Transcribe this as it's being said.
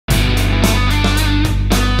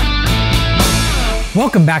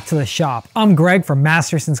Welcome back to the shop. I'm Greg from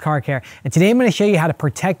Masterson's Car Care, and today I'm going to show you how to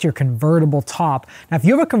protect your convertible top. Now, if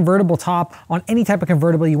you have a convertible top on any type of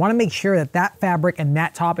convertible, you want to make sure that that fabric and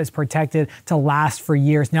that top is protected to last for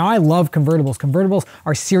years. Now, I love convertibles. Convertibles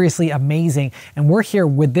are seriously amazing, and we're here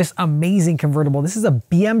with this amazing convertible. This is a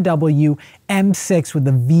BMW M6 with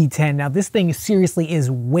the V10. Now, this thing seriously is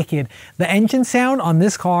wicked. The engine sound on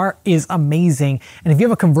this car is amazing, and if you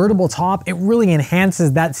have a convertible top, it really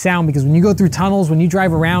enhances that sound because when you go through tunnels, when you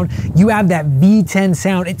drive around, you have that V10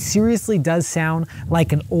 sound. It seriously does sound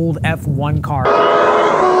like an old F1 car.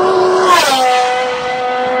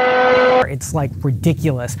 It's like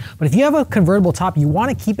ridiculous. But if you have a convertible top, you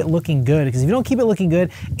want to keep it looking good, because if you don't keep it looking good,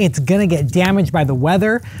 it's gonna get damaged by the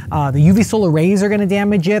weather. The UV solar rays are gonna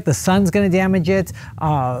damage it, the sun's gonna damage it,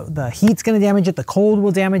 the heat's gonna damage it, the cold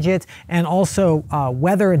will damage it, and also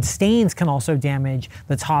weather and stains can also damage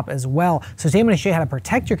the top as well. So today I'm gonna show you how to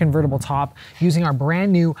protect your convertible top using our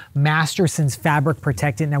brand new Masterson's fabric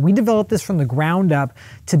protectant. Now, we developed this from the ground up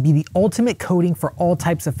to be the ultimate coating for all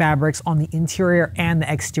types of fabrics on the interior and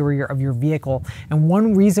the exterior of your vehicle. And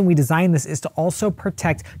one reason we designed this is to also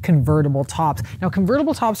protect convertible tops. Now,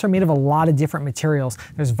 convertible tops are made of a lot of different materials.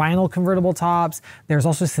 There's vinyl convertible tops, there's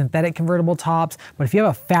also synthetic convertible tops, but if you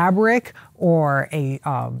have a fabric or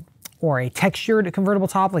a textured convertible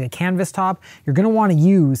top, like a canvas top, you're gonna wanna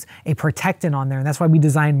use a protectant on there. And that's why we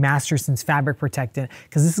designed Masterson's fabric protectant,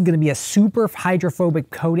 because this is gonna be a super hydrophobic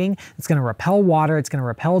coating. It's gonna repel water, it's gonna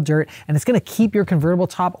repel dirt, and it's gonna keep your convertible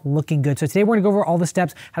top looking good. So today we're gonna go over all the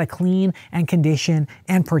steps, how to clean and condition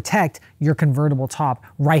and protect your convertible top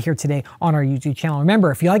right here today on our YouTube channel. Remember,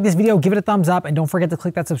 if you like this video, give it a thumbs up, and don't forget to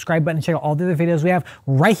click that subscribe button and check out all the other videos we have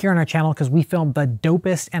right here on our channel, because we film the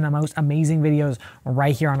dopest and the most amazing videos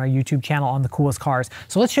right here on our YouTube channel on the coolest cars.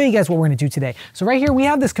 So let's show you guys what we're gonna do today. So right here we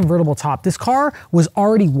have this convertible top. This car was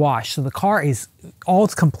already washed, so the car is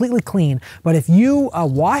it's completely clean. But if you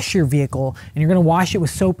wash your vehicle and you're gonna wash it with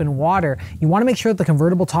soap and water, you wanna make sure that the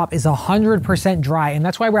convertible top is 100% dry. And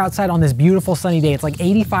that's why we're outside on this beautiful sunny day. It's like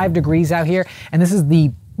 85 degrees out here, and this is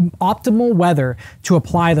the optimal weather to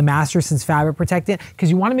apply the Masterson's fabric protectant, because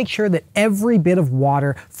you want to make sure that every bit of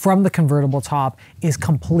water from the convertible top is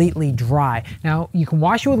completely dry. Now, you can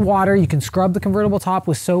wash it with water, you can scrub the convertible top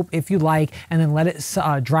with soap if you like, and then let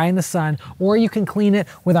it dry in the sun, or you can clean it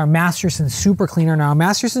with our Masterson Super Cleaner. Now,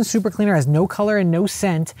 Masterson Super Cleaner has no color and no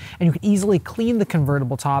scent, and you can easily clean the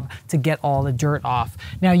convertible top to get all the dirt off.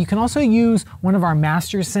 Now, you can also use one of our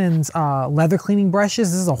Masterson's leather cleaning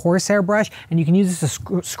brushes. This is a horsehair brush, and you can use this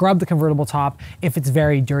to scrub the convertible top if it's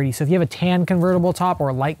very dirty. So if you have a tan convertible top or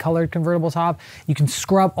a light colored convertible top, you can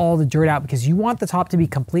scrub all the dirt out, because you want the top to be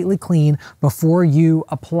completely clean before you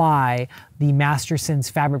apply the Masterson's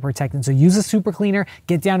fabric protectant. So use a super cleaner,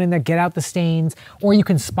 get down in there, get out the stains, or you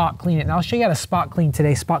can spot clean it. And I'll show you how to spot clean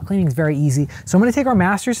today. Spot cleaning is very easy. So I'm gonna take our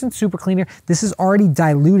Masterson super cleaner. This is already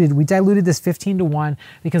diluted. We diluted this 15:1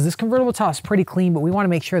 because this convertible top is pretty clean, but we wanna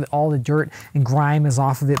make sure that all the dirt and grime is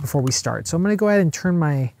off of it before we start. So I'm gonna go ahead and turn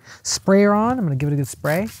my sprayer on. I'm gonna give it a good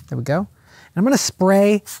spray. There we go. And I'm gonna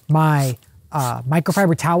spray my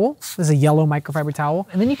microfiber towel. This is a yellow microfiber towel.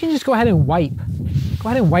 And then you can just go ahead and wipe. Go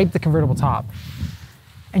ahead and wipe the convertible top.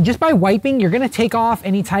 And just by wiping, you're gonna take off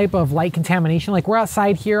any type of light contamination. Like we're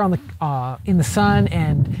outside here on the in the sun,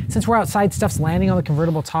 and since we're outside, stuff's landing on the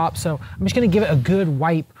convertible top. So I'm just gonna give it a good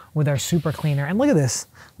wipe with our super cleaner. And look at this.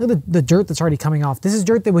 Look at the dirt that's already coming off. This is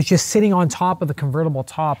dirt that was just sitting on top of the convertible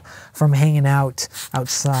top from hanging out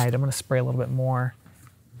outside. I'm gonna spray a little bit more.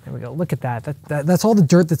 There we go, look at that. That's all the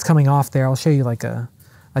dirt that's coming off there. I'll show you like a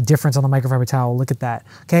difference on the microfiber towel. Look at that,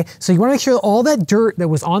 okay? So you wanna make sure that all that dirt that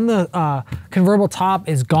was on the convertible top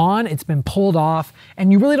is gone, it's been pulled off,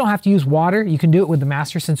 and you really don't have to use water. You can do it with the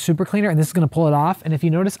Masterson Super Cleaner, and this is gonna pull it off. And if you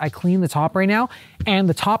notice, I cleaned the top right now, and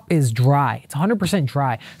the top is dry. It's 100%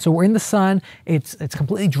 dry. So we're in the sun, it's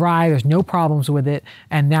completely dry, there's no problems with it,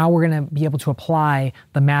 and now we're gonna be able to apply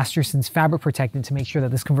the Masterson's fabric protectant to make sure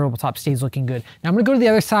that this convertible top stays looking good. Now I'm gonna go to the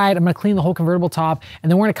other side, I'm gonna clean the whole convertible top, and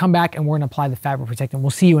then we're gonna come back and we're gonna apply the fabric protectant.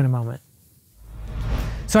 We'll see you in a moment.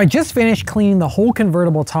 So I just finished cleaning the whole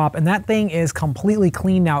convertible top, and that thing is completely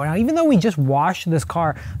clean now. Now, even though we just washed this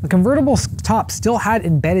car, the convertible top still had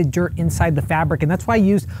embedded dirt inside the fabric, and that's why I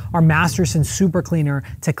used our Masterson Super Cleaner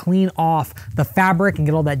to clean off the fabric and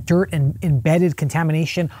get all that dirt and embedded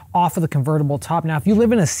contamination off of the convertible top. Now, if you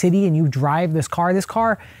live in a city and you drive this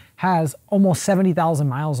car has almost 70,000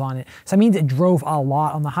 miles on it. So that means it drove a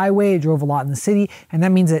lot on the highway, it drove a lot in the city, and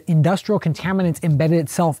that means that industrial contaminants embedded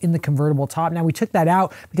itself in the convertible top. Now we took that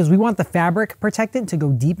out because we want the fabric protectant to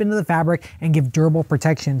go deep into the fabric and give durable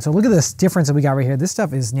protection. So look at this difference that we got right here. This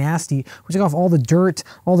stuff is nasty. We took off all the dirt,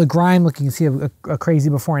 all the grime. Look, you can see a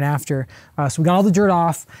crazy before and after. So we got all the dirt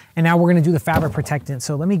off, and now we're gonna do the fabric protectant.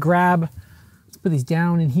 So let me grab, let's put these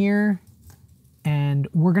down in here, and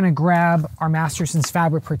we're gonna grab our Masterson's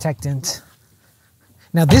fabric protectant.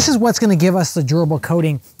 Now this is what's gonna give us the durable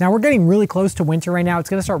coating. Now we're getting really close to winter right now. It's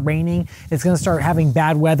gonna start raining. It's gonna start having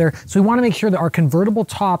bad weather. So we wanna make sure that our convertible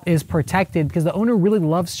top is protected because the owner really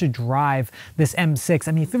loves to drive this M6.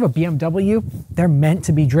 I mean, if you have a BMW, they're meant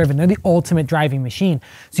to be driven. They're the ultimate driving machine.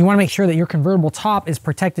 So you wanna make sure that your convertible top is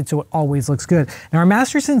protected so it always looks good. Now our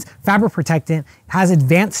Masterson's fabric protectant has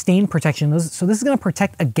advanced stain protection. So this is gonna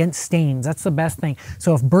protect against stains. That's the best thing.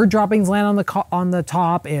 So if bird droppings land on the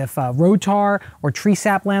top, if road tar or tree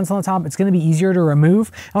sap lands on the top, it's gonna be easier to remove.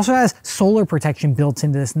 It also has solar protection built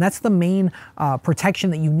into this, and that's the main protection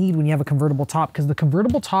that you need when you have a convertible top, because the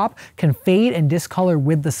convertible top can fade and discolor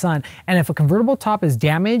with the sun. And if a convertible top is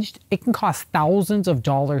damaged, it can cost thousands of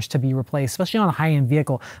dollars to be replaced, especially on a high-end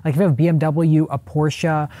vehicle. Like if you have a BMW, a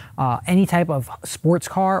Porsche, any type of sports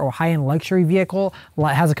car or high-end luxury vehicle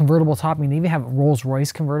that has a convertible top, I mean, they even have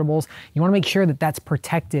Rolls-Royce convertibles. You wanna make sure that that's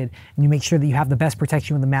protected, and you make sure that you have the best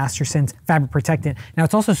protection with the Masterson's fabric protectant. Now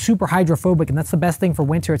it's also super hydrophobic, and that's the best thing for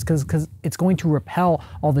winter. It's because it's going to repel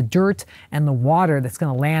all the dirt and the water that's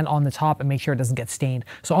gonna land on the top and make sure it doesn't get stained.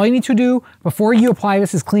 So all you need to do before you apply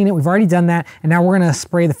this is clean it. We've already done that, and now we're gonna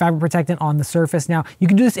spray the fabric protectant on the surface. Now you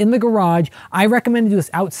can do this in the garage. I recommend to do this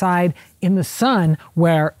outside in the sun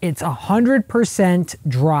where it's 100%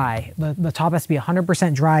 dry. The top has to be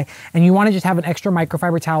 100% dry, and you wanna just have an extra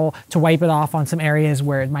microfiber towel to wipe it off on some areas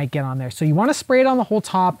where it might get on there. So you wanna spray it on the whole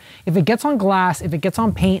top. If it gets on glass, if it gets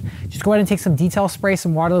on paint, just go ahead and take some detail spray,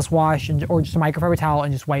 some waterless wash, or just a microfiber towel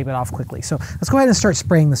and just wipe it off quickly. So let's go ahead and start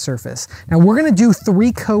spraying the surface. Now we're gonna do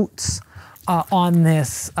 3 coats on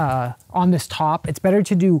this top. It's better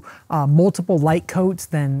to do multiple light coats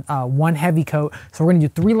than one heavy coat. So we're gonna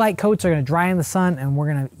do 3 light coats. They're gonna dry in the sun, and we're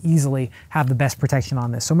gonna easily have the best protection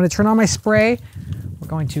on this. So I'm gonna turn on my spray. We're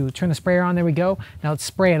going to turn the sprayer on. There we go. Now let's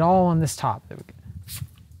spray it all on this top. There we go.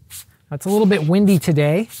 Now it's a little bit windy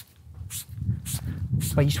today,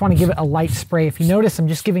 but you just wanna give it a light spray. If you notice, I'm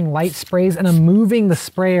just giving light sprays, and I'm moving the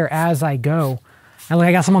sprayer as I go. And look,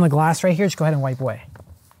 I got some on the glass right here. Just go ahead and wipe away.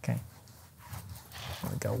 Okay.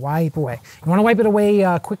 There we go, wipe away. You wanna wipe it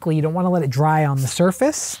away quickly. You don't wanna let it dry on the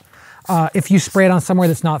surface if you spray it on somewhere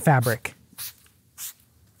that's not fabric.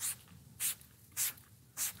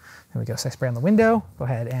 There we go, so I spray on the window. Go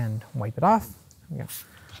ahead and wipe it off. There we go.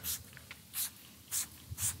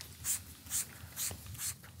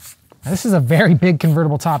 Now, this is a very big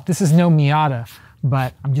convertible top. This is no Miata,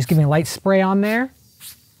 but I'm just giving a light spray on there.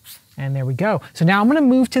 And there we go. So now I'm gonna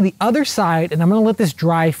move to the other side, and I'm gonna let this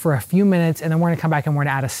dry for a few minutes, and then we're gonna come back and we're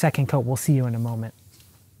gonna add a second coat. We'll see you in a moment.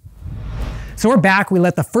 So we're back. We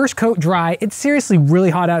let the first coat dry. It's seriously really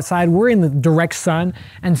hot outside. We're in the direct sun,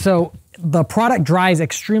 and so the product dries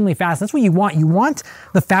extremely fast. That's what you want. You want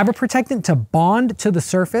the fabric protectant to bond to the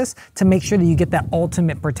surface to make sure that you get that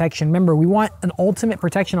ultimate protection. Remember, we want an ultimate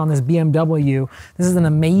protection on this BMW. This is an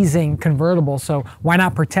amazing convertible, so why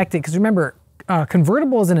not protect it? Because remember,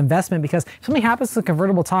 convertible is an investment, because if something happens to the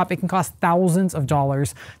convertible top, it can cost thousands of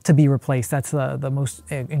dollars to be replaced. That's the most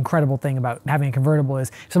incredible thing about having a convertible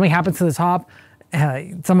is if something happens to the top,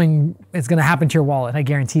 something is gonna happen to your wallet, I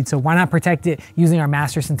guaranteed. So why not protect it using our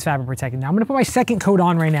Masterson's fabric protectant? Now I'm gonna put my second coat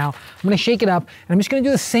on right now. I'm gonna shake it up, and I'm just gonna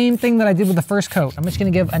do the same thing that I did with the first coat. I'm just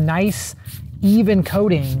gonna give a nice even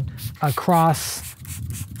coating across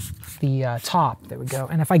the top. There we go.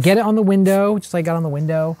 And if I get it on the window, just like I got on the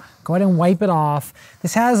window, go ahead and wipe it off.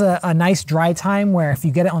 This has a nice dry time where if you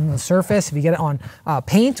get it on the surface, if you get it on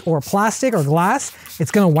paint or plastic or glass, it's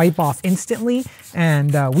gonna wipe off instantly.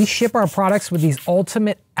 And we ship our products with these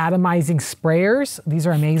ultimate atomizing sprayers. These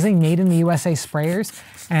are amazing, made in the USA sprayers.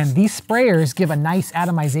 And these sprayers give a nice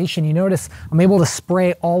atomization. You notice I'm able to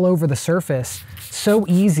spray all over the surface. So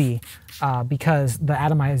easy because the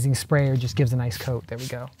atomizing sprayer just gives a nice coat. There we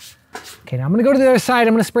go. Okay, now I'm gonna go to the other side.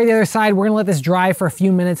 I'm gonna spray the other side. We're gonna let this dry for a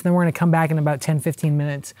few minutes, and then we're gonna come back in about 10, 15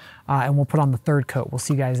 minutes, and we'll put on the third coat. We'll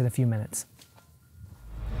see you guys in a few minutes.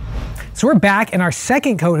 So we're back and our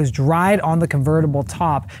second coat has dried on the convertible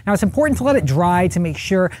top. Now it's important to let it dry to make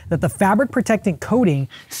sure that the fabric protectant coating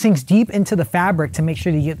sinks deep into the fabric to make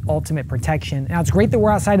sure that you get ultimate protection. Now it's great that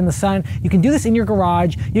we're outside in the sun. You can do this in your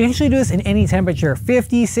garage. You can actually do this in any temperature,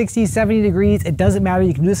 50, 60, 70 degrees. It doesn't matter.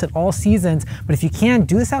 You can do this at all seasons, but if you can,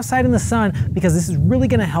 do this outside in the sun because this is really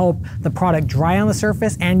gonna help the product dry on the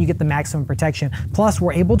surface and you get the maximum protection. Plus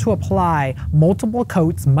we're able to apply multiple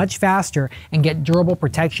coats much faster and get durable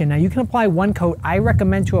protection. Now you can apply one coat. I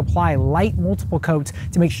recommend to apply light multiple coats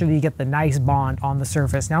to make sure that you get the nice bond on the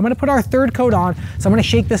surface. Now I'm gonna put our third coat on. So I'm gonna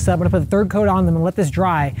shake this up. I'm gonna put the third coat on, then I'm gonna let this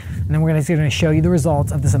dry, and then we're gonna show you the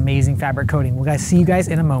results of this amazing fabric coating. We'll see you guys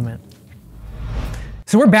in a moment.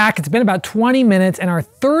 So we're back. It's been about 20 minutes and our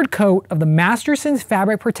third coat of the Masterson's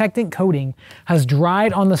fabric protectant coating has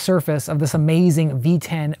dried on the surface of this amazing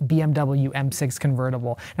V10 BMW M6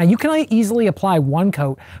 convertible. Now you can easily apply one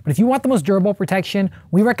coat, but if you want the most durable protection,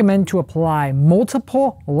 we recommend to apply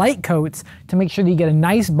multiple light coats to make sure that you get a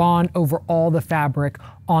nice bond over all the fabric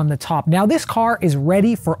on the top. Now this car is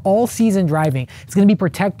ready for all season driving. It's gonna be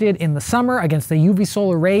protected in the summer against the UV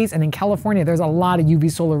solar rays, and in California there's a lot of UV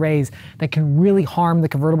solar rays that can really harm the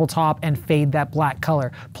convertible top and fade that black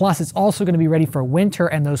color. Plus it's also gonna be ready for winter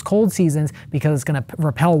and those cold seasons because it's gonna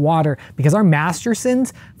repel water, because our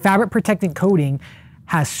Masterson's fabric protectant coating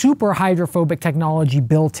has super hydrophobic technology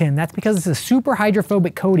built in. That's because it's a super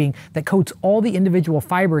hydrophobic coating that coats all the individual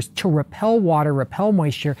fibers to repel water, repel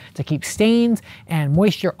moisture, to keep stains and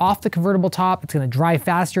moisture off the convertible top. It's gonna dry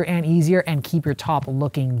faster and easier and keep your top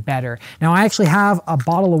looking better. Now I actually have a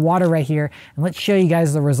bottle of water right here, and let's show you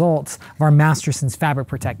guys the results of our Masterson's fabric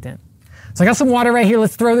protectant. So I got some water right here.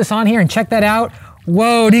 Let's throw this on here and check that out.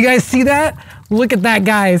 Whoa, do you guys see that? Look at that,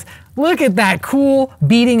 guys. Look at that cool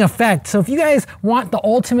beading effect. So if you guys want the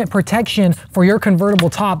ultimate protection for your convertible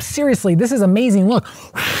top, seriously, this is amazing. Look,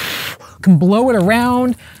 can blow it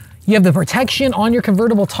around. You have the protection on your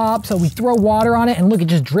convertible top. So we throw water on it and look, it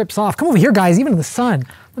just drips off. Come over here, guys, even in the sun.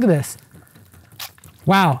 Look at this.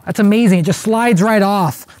 Wow, that's amazing. It just slides right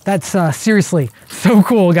off. That's seriously so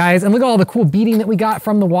cool, guys. And look at all the cool beading that we got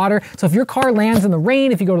from the water. So if your car lands in the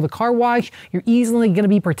rain, if you go to the car wash, you're easily gonna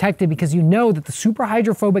be protected because you know that the super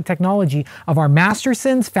hydrophobic technology of our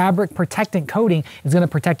Masterson's fabric protectant coating is gonna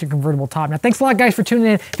protect your convertible top. Now, thanks a lot, guys, for tuning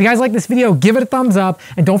in. If you guys like this video, give it a thumbs up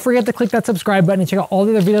and don't forget to click that subscribe button and check out all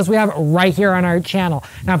the other videos we have right here on our channel.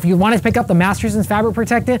 Now, if you want to pick up the Masterson's fabric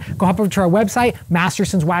protectant, go hop over to our website,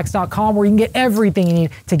 mastersonswax.com, where you can get everything you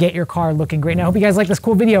need to get your car looking great. Now, I hope you guys like this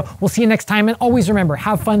cool video. We'll see you next time, and always remember,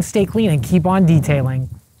 have fun, stay clean, and keep on detailing.